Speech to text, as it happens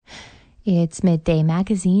It's Midday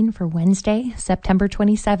Magazine for Wednesday, September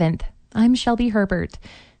 27th. I'm Shelby Herbert.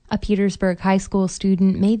 A Petersburg high school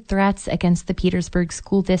student made threats against the Petersburg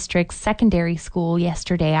School District's secondary school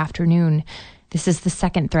yesterday afternoon. This is the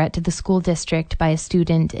second threat to the school district by a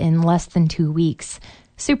student in less than 2 weeks.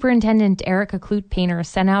 Superintendent Erica Kloot-Painter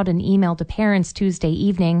sent out an email to parents Tuesday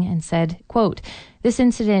evening and said, quote, "This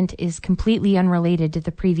incident is completely unrelated to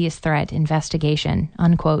the previous threat investigation,"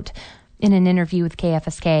 unquote. In an interview with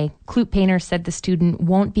KFSK, Kloot-Painter said the student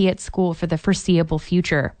won't be at school for the foreseeable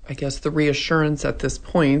future. I guess the reassurance at this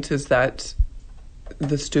point is that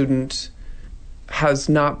the student has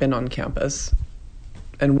not been on campus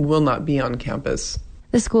and will not be on campus.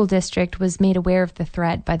 The school district was made aware of the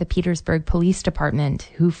threat by the Petersburg Police Department,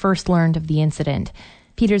 who first learned of the incident.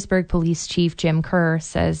 Petersburg Police Chief Jim Kerr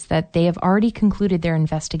says that they have already concluded their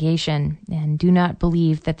investigation and do not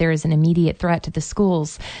believe that there is an immediate threat to the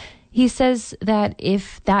schools. He says that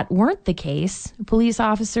if that weren't the case, police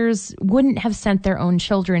officers wouldn't have sent their own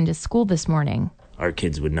children to school this morning. Our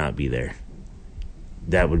kids would not be there.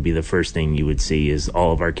 That would be the first thing you would see, is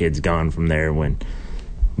all of our kids gone from there when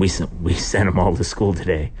we sent them all to school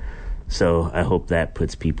today. So I hope that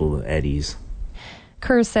puts people at ease.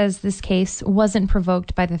 Kerr says this case wasn't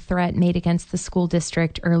provoked by the threat made against the school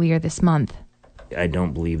district earlier this month. I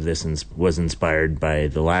don't believe this was inspired by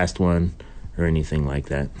the last one or anything like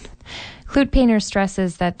that. Kloot-Painter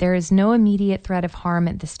stresses that there is no immediate threat of harm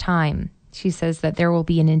at this time. She says that there will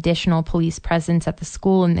be an additional police presence at the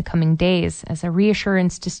school in the coming days as a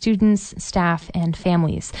reassurance to students, staff, and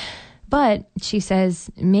families. But, she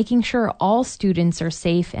says, making sure all students are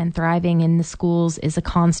safe and thriving in the schools is a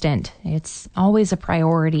constant. It's always a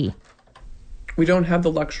priority. We don't have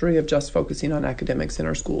the luxury of just focusing on academics in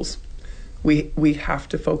our schools. We have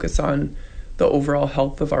to focus on the overall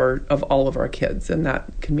health of all of our kids, and that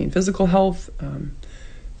can mean physical health,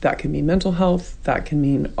 that can mean mental health, that can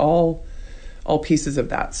mean all pieces of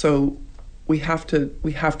that. So we have to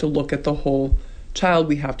look at the whole child.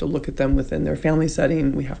 We have to look at them within their family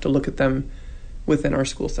setting. We have to look at them within our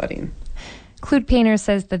school setting. Kloot-Painter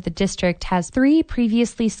says that the district has 3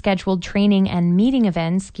 previously scheduled training and meeting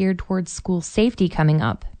events geared towards school safety coming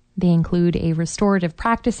up. They include a restorative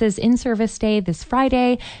practices in-service day this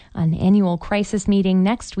Friday, an annual crisis meeting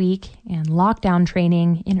next week, and lockdown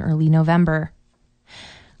training in early November.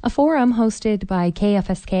 A forum hosted by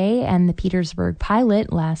KFSK and the Petersburg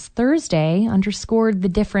Pilot last Thursday underscored the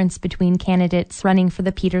difference between candidates running for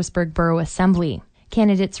the Petersburg Borough Assembly.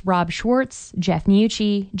 Candidates Rob Schwartz, Jeff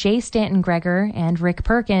Mucci, Jay Stanton-Greger, and Rick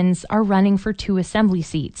Perkins are running for 2 assembly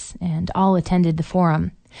seats, and all attended the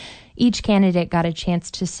forum. Each candidate got a chance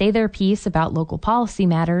to say their piece about local policy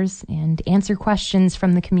matters and answer questions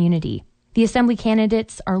from the community. The assembly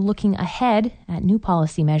candidates are looking ahead at new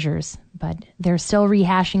policy measures, but they're still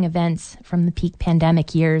rehashing events from the peak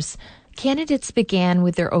pandemic years. Candidates began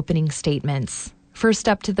with their opening statements. First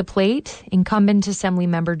up to the plate, incumbent Assembly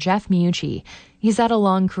member Jeff Mucci. He's had a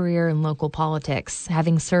long career in local politics,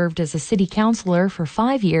 having served as a city councilor for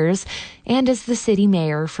 5 years and as the city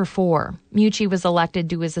mayor for 4. Mucci was elected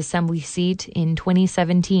to his assembly seat in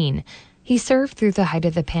 2017. He served through the height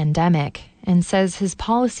of the pandemic and says his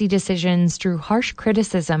policy decisions drew harsh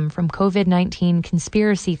criticism from COVID-19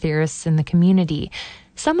 conspiracy theorists in the community,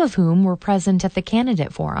 some of whom were present at the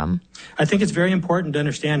candidate forum. I think it's very important to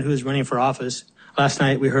understand who is running for office. Last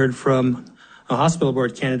night we heard from a hospital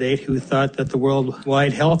board candidate who thought that the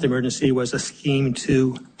worldwide health emergency was a scheme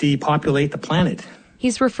to depopulate the planet.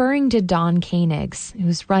 He's referring to Don Koenigs,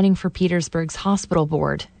 who's running for Petersburg's hospital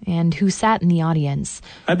board and who sat in the audience.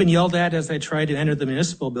 I've been yelled at as I tried to enter the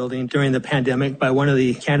municipal building during the pandemic by one of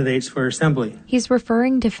the candidates for assembly. He's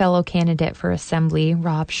referring to fellow candidate for assembly,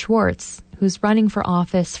 Rob Schwartz, who's running for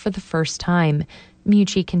office for the first time.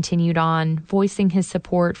 Mucci continued on, voicing his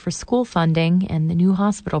support for school funding and the new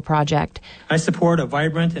hospital project. I support a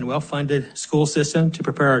vibrant and well-funded school system to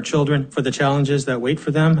prepare our children for the challenges that wait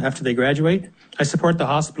for them after they graduate. I support the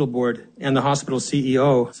hospital board and the hospital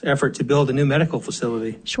CEO's effort to build a new medical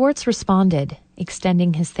facility. Schwartz responded,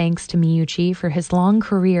 extending his thanks to Mucci for his long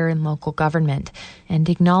career in local government and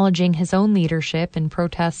acknowledging his own leadership in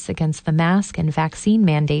protests against the mask and vaccine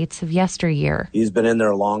mandates of yesteryear. He's been in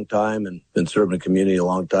there a long time and been serving the community a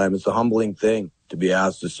long time. It's a humbling thing to be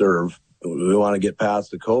asked to serve. We want to get past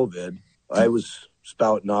the COVID. I was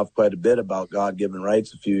spouting off quite a bit about God-given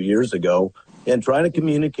rights a few years ago and trying to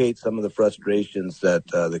communicate some of the frustrations that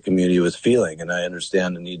the community was feeling. And I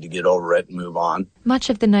understand the need to get over it and move on. Much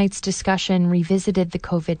of the night's discussion revisited the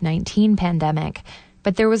COVID-19 pandemic.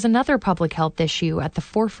 But there was another public health issue at the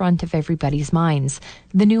forefront of everybody's minds,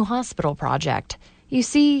 the new hospital project. You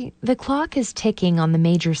see, the clock is ticking on the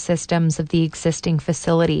major systems of the existing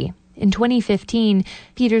facility. In 2015,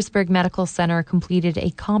 Petersburg Medical Center completed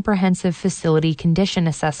a comprehensive facility condition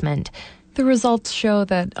assessment. The results show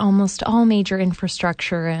that almost all major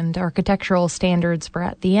infrastructure and architectural standards were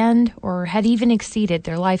at the end or had even exceeded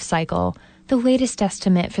their life cycle. The latest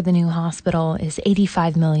estimate for the new hospital is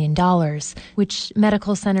 $85 million, which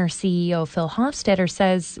Medical Center CEO Phil Hofstetter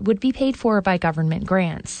says would be paid for by government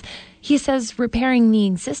grants. He says repairing the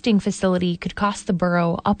existing facility could cost the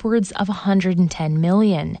borough upwards of $110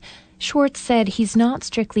 million. Schwartz said he's not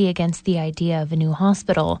strictly against the idea of a new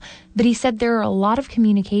hospital, but he said there are a lot of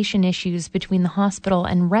communication issues between the hospital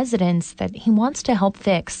and residents that he wants to help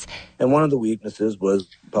fix. And one of the weaknesses was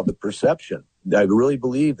public perception. I really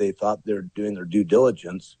believe they thought they're doing their due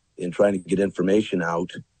diligence in trying to get information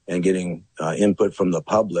out and getting input from the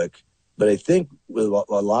public. But I think with a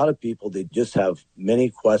lot of people, they just have many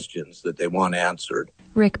questions that they want answered.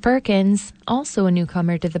 Rick Perkins, also a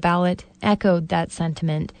newcomer to the ballot, echoed that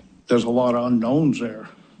sentiment. There's a lot of unknowns there.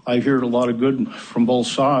 I hear a lot of good from both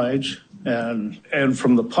sides, and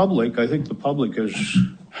from the public. I think the public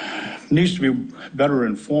needs to be better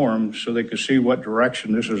informed so they can see what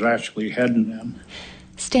direction this is actually heading in.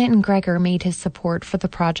 Stanton Gregor made his support for the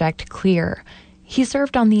project clear. He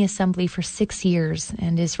served on the Assembly for 6 years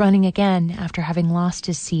and is running again after having lost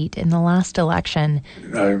his seat in the last election.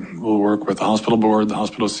 I will work with the hospital board, the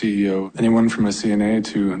hospital CEO, anyone from a CNA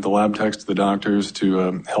to the lab techs to the doctors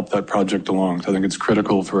to help that project along. So I think it's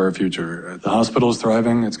critical for our future. The hospital is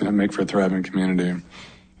thriving. It's going to make for a thriving community.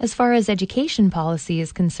 As far as education policy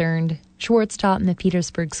is concerned, Schwartz taught in the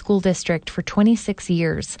Petersburg School District for 26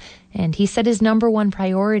 years, and he said his number one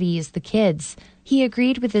priority is the kids. He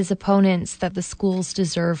agreed with his opponents that the schools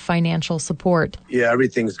deserve financial support. Yeah,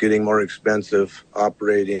 everything's getting more expensive.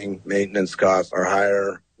 Operating, maintenance costs are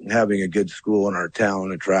higher. Having a good school in our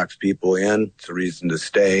town attracts people in. It's a reason to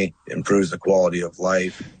stay, improves the quality of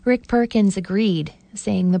life. Rick Perkins agreed,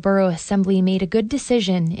 saying the Borough Assembly made a good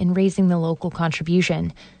decision in raising the local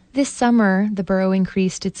contribution. This summer, the borough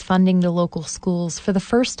increased its funding to local schools for the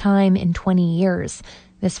first time in 20 years.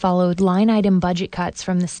 This followed line-item budget cuts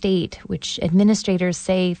from the state, which administrators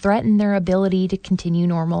say threaten their ability to continue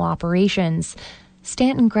normal operations.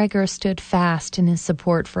 Stanton Gregor stood fast in his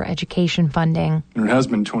support for education funding. It has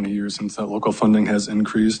been 20 years since that local funding has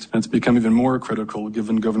increased. And it's become even more critical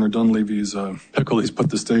given Governor Dunleavy's pickle he's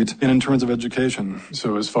put the state in terms of education.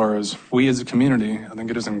 So as far as we as a community, I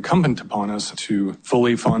think it is incumbent upon us to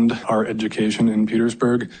fully fund our education in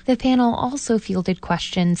Petersburg. The panel also fielded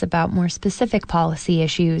questions about more specific policy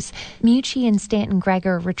issues. Mucci and Stanton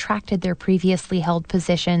Gregor retracted their previously held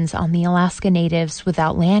positions on the Alaska Natives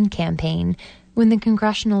Without Land campaign. When the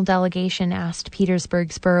congressional delegation asked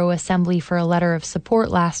Petersburg's Borough Assembly for a letter of support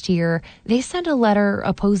last year, they sent a letter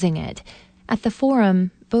opposing it. At the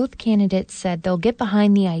forum, both candidates said they'll get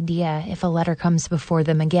behind the idea if a letter comes before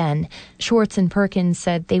them again. Schwartz and Perkins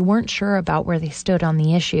said they weren't sure about where they stood on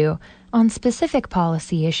the issue. On specific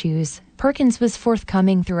policy issues, Perkins was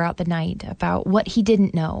forthcoming throughout the night about what he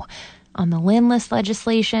didn't know. On the landless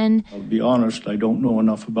legislation, I'll be honest, I don't know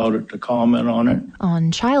enough about it to comment on it.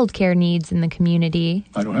 On child care needs in the community.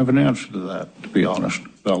 I don't have an answer to that, to be honest.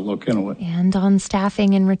 I'll look into it. And on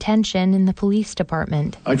staffing and retention in the police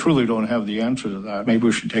department. I truly don't have the answer to that. Maybe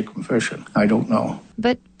we should take them fishing. I don't know.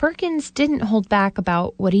 But Perkins didn't hold back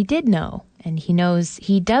about what he did know. And he knows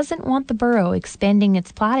he doesn't want the borough expanding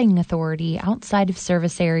its platting authority outside of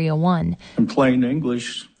Service Area 1. In plain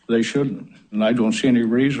English, they shouldn't. And I don't see any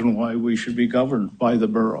reason why we should be governed by the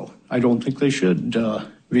borough. I don't think they should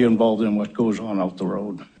be involved in what goes on out the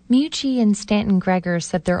road. Mucci and Stanton Gregor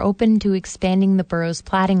said they're open to expanding the borough's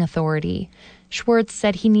platting authority. Schwartz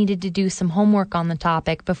said he needed to do some homework on the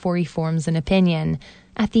topic before he forms an opinion.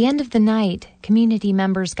 At the end of the night, community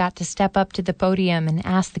members got to step up to the podium and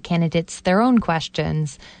ask the candidates their own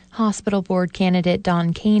questions. Hospital board candidate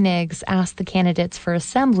Don Koenigs asked the candidates for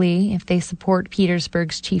assembly if they support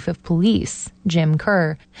Petersburg's chief of police, Jim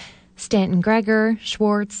Kerr. Stanton Gregor,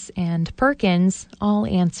 Schwartz, and Perkins all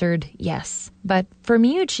answered yes. But for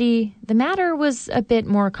Mucci, the matter was a bit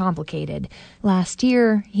more complicated. Last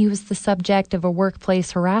year, he was the subject of a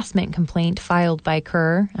workplace harassment complaint filed by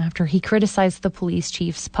Kerr after he criticized the police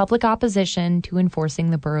chief's public opposition to enforcing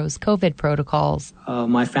the borough's COVID protocols.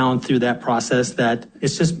 I found through that process that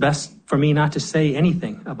it's just best for me not to say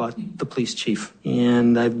anything about the police chief.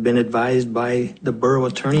 And I've been advised by the borough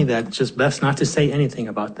attorney that it's just best not to say anything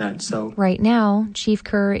about that. So right now, Chief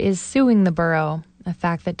Kerr is suing the borough. a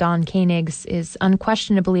fact that Don Koenigs is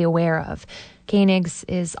unquestionably aware of. Koenigs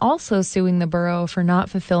is also suing the borough for not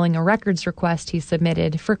fulfilling a records request he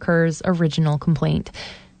submitted for Kerr's original complaint.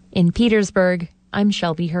 In Petersburg, I'm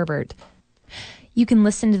Shelby Herbert. You can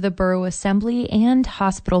listen to the Borough Assembly and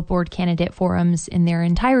Hospital Board candidate forums in their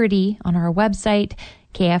entirety on our website,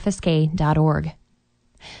 kfsk.org.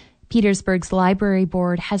 Petersburg's library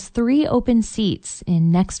board has 3 open seats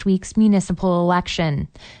in next week's municipal election.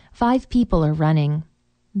 5 people are running.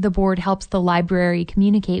 The board helps the library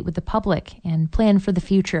communicate with the public and plan for the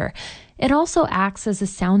future. It also acts as a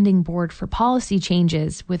sounding board for policy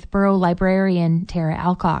changes with borough librarian Tara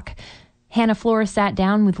Alcock. Hannah Flora sat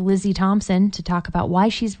down with Lizzie Thompson to talk about why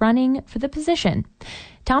she's running for the position.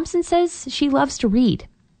 Thompson says she loves to read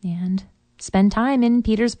and spend time in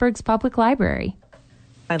Petersburg's public library.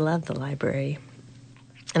 I love the library,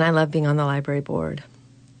 and I love being on the library board.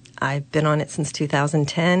 I've been on it since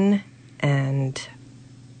 2010, and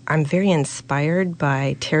I'm very inspired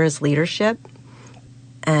by Tara's leadership,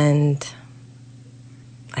 and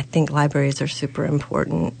I think libraries are super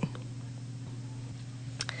important.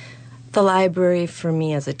 The library for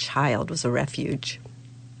me as a child was a refuge.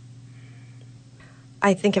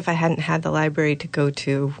 I think if I hadn't had the library to go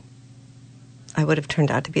to, I would have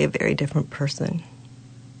turned out to be a very different person.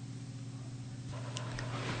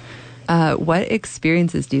 What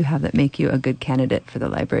experiences do you have that make you a good candidate for the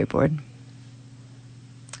library board?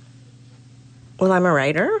 Well, I'm a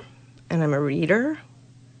writer, and I'm a reader.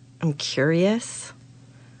 I'm curious.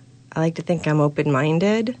 I like to think I'm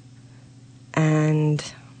open-minded.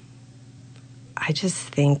 And I just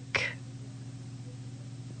think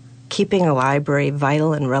keeping a library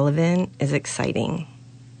vital and relevant is exciting.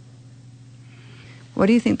 What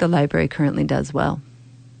do you think the library currently does well?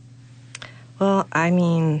 Well, I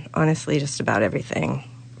mean, honestly, just about everything.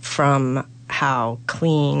 From how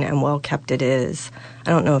clean and well-kept it is.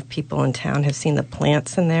 I don't know if people in town have seen the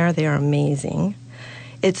plants in there. They are amazing.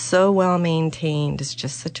 It's so well-maintained. It's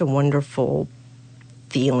just such a wonderful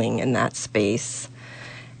feeling in that space.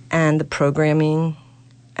 And the programming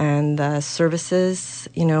and the services,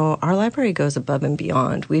 you know, our library goes above and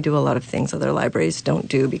beyond. We do a lot of things other libraries don't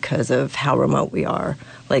do because of how remote we are,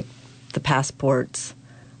 like the passports.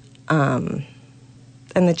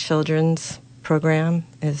 And the children's program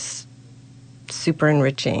is super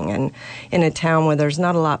enriching. And in a town where there's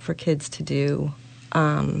not a lot for kids to do,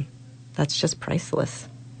 that's just priceless.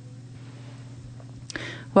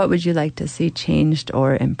 What would you like to see changed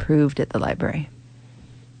or improved at the library?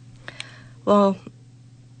 Well,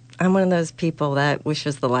 I'm one of those people that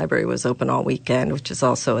wishes the library was open all weekend, which is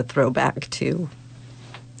also a throwback to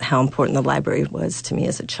how important the library was to me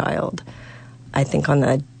as a child. I think on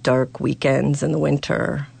the dark weekends in the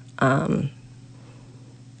winter, I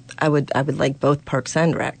would like both Parks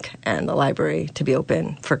and Rec and the library to be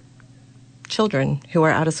open for children who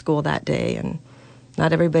are out of school that day. And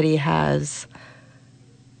not everybody has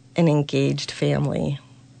an engaged family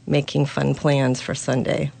making fun plans for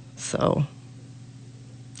Sunday. So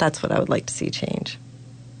that's what I would like to see change.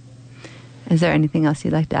 Is there anything else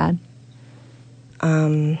you'd like to add?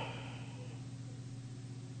 Am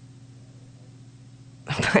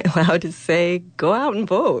I allowed to say, go out and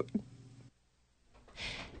vote?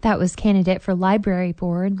 That was candidate for library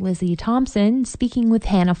board Lizzie Thompson speaking with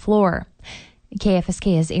Hannah Flora.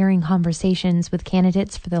 KFSK is airing conversations with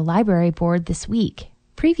candidates for the library board this week.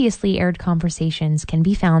 Previously aired conversations can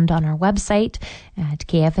be found on our website at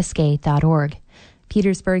kfsk.org.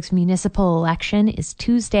 Petersburg's municipal election is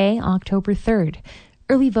Tuesday, October 3rd.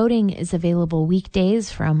 Early voting is available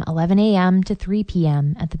weekdays from 11 a.m. to 3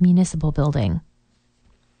 p.m. at the municipal building.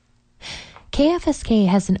 KFSK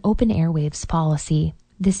has an open airwaves policy.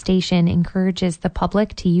 This station encourages the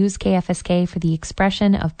public to use KFSK for the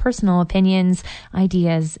expression of personal opinions,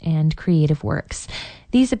 ideas, and creative works.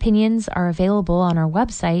 These opinions are available on our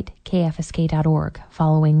website, kfsk.org,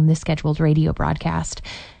 following the scheduled radio broadcast.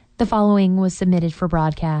 The following was submitted for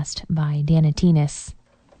broadcast by Dana Tinas.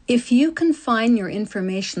 If you confine your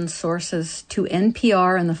information sources to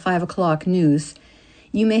NPR and the 5 o'clock news,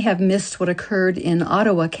 you may have missed what occurred in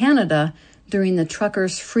Ottawa, Canada, during the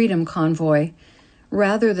Truckers' Freedom Convoy.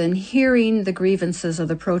 Rather than hearing the grievances of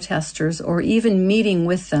the protesters or even meeting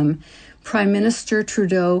with them, Prime Minister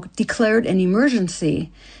Trudeau declared an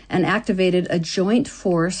emergency and activated a joint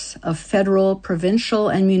force of federal, provincial,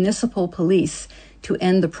 and municipal police to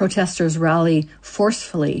end the protesters' rally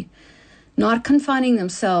forcefully, not confining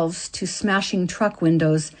themselves to smashing truck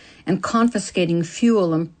windows and confiscating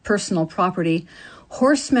fuel and personal property.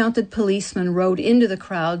 Horse-mounted policemen rode into the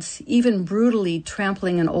crowds, even brutally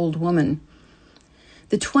trampling an old woman.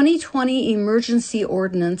 The 2020 emergency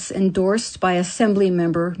ordinance endorsed by Assembly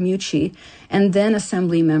Member Mucci and then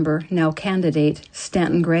Assembly Member, now candidate,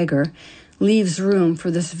 Stanton Greger, leaves room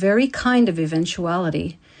for this very kind of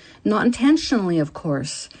eventuality. Not intentionally, of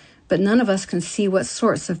course, but none of us can see what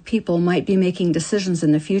sorts of people might be making decisions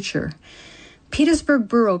in the future. Petersburg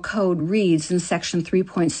Borough Code reads in Section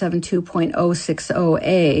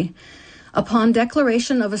 3.72.060A, upon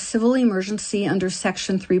declaration of a civil emergency under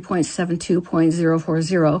Section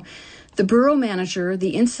 3.72.040, the borough manager,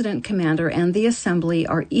 the incident commander, and the assembly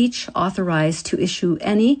are each authorized to issue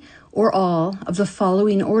any or all of the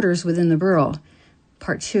following orders within the borough.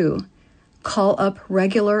 Part 2, call up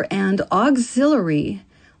regular and auxiliary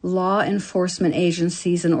law enforcement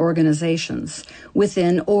agencies and organizations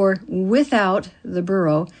within or without the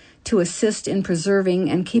borough to assist in preserving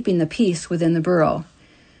and keeping the peace within the borough.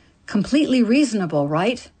 Completely reasonable,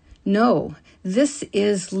 right? No, this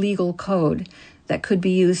is legal code that could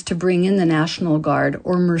be used to bring in the National Guard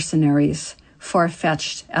or mercenaries,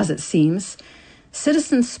 far-fetched as it seems.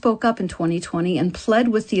 Citizens spoke up in 2020 and pled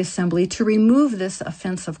with the Assembly to remove this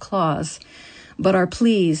offensive clause, but our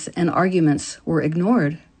pleas and arguments were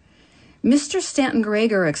ignored. Mr. Stanton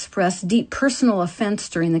Greger expressed deep personal offense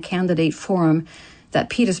during the candidate forum that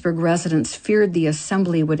Petersburg residents feared the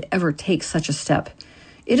Assembly would ever take such a step.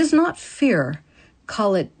 It is not fear.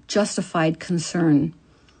 Call it justified concern.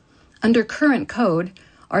 Under current code,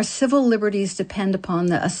 our civil liberties depend upon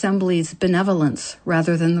the Assembly's benevolence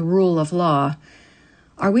rather than the rule of law.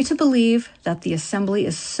 Are we to believe that the Assembly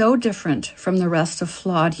is so different from the rest of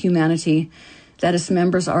flawed humanity that its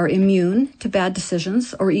members are immune to bad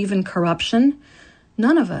decisions or even corruption?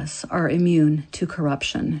 None of us are immune to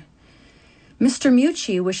corruption. Mr.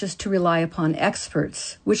 Mucci wishes to rely upon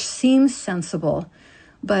experts, which seems sensible.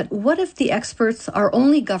 But what if the experts are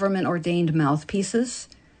only government-ordained mouthpieces?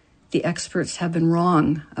 The experts have been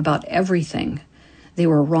wrong about everything. They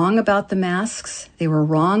were wrong about the masks. They were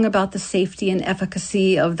wrong about the safety and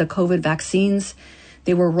efficacy of the COVID vaccines.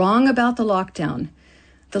 They were wrong about the lockdown.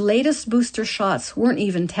 The latest booster shots weren't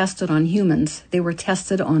even tested on humans. They were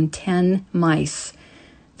tested on 10 mice.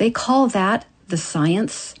 They call that the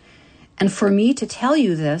science. And for me to tell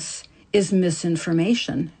you this is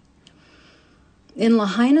misinformation. In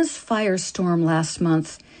Lahaina's firestorm last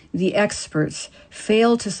month, the experts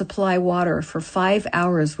failed to supply water for 5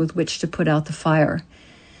 hours with which to put out the fire.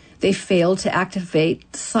 They failed to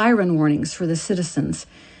activate siren warnings for the citizens,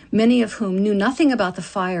 many of whom knew nothing about the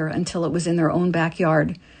fire until it was in their own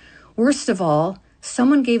backyard. Worst of all,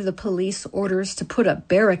 someone gave the police orders to put up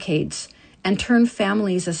barricades and turn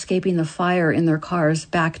families escaping the fire in their cars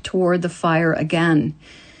back toward the fire again.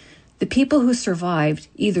 The people who survived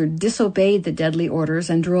either disobeyed the deadly orders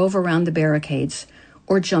and drove around the barricades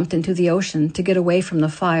or jumped into the ocean to get away from the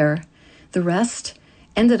fire. The rest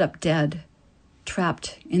ended up dead,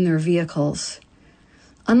 trapped in their vehicles.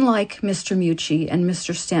 Unlike Mr. Mucci and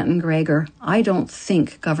Mr. Stanton Greger, I don't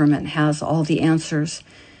think government has all the answers.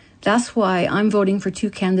 That's why I'm voting for two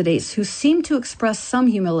candidates who seem to express some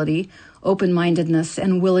humility, open-mindedness,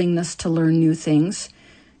 and willingness to learn new things,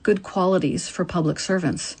 good qualities for public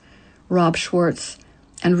servants. Rob Schwartz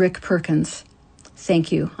and Rick Perkins.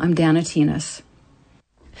 Thank you. I'm Dana Tinas.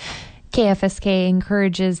 KFSK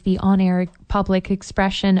encourages the on-air public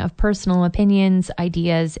expression of personal opinions,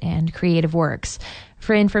 ideas, and creative works.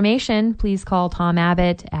 For information, please call Tom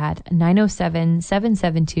Abbott at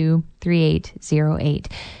 907-772-3808.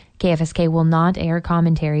 KFSK will not air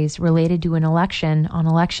commentaries related to an election on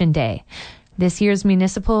Election Day. This year's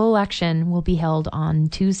municipal election will be held on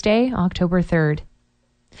Tuesday, October 3rd.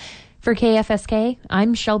 For KFSK,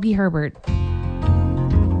 I'm Shelby Herbert.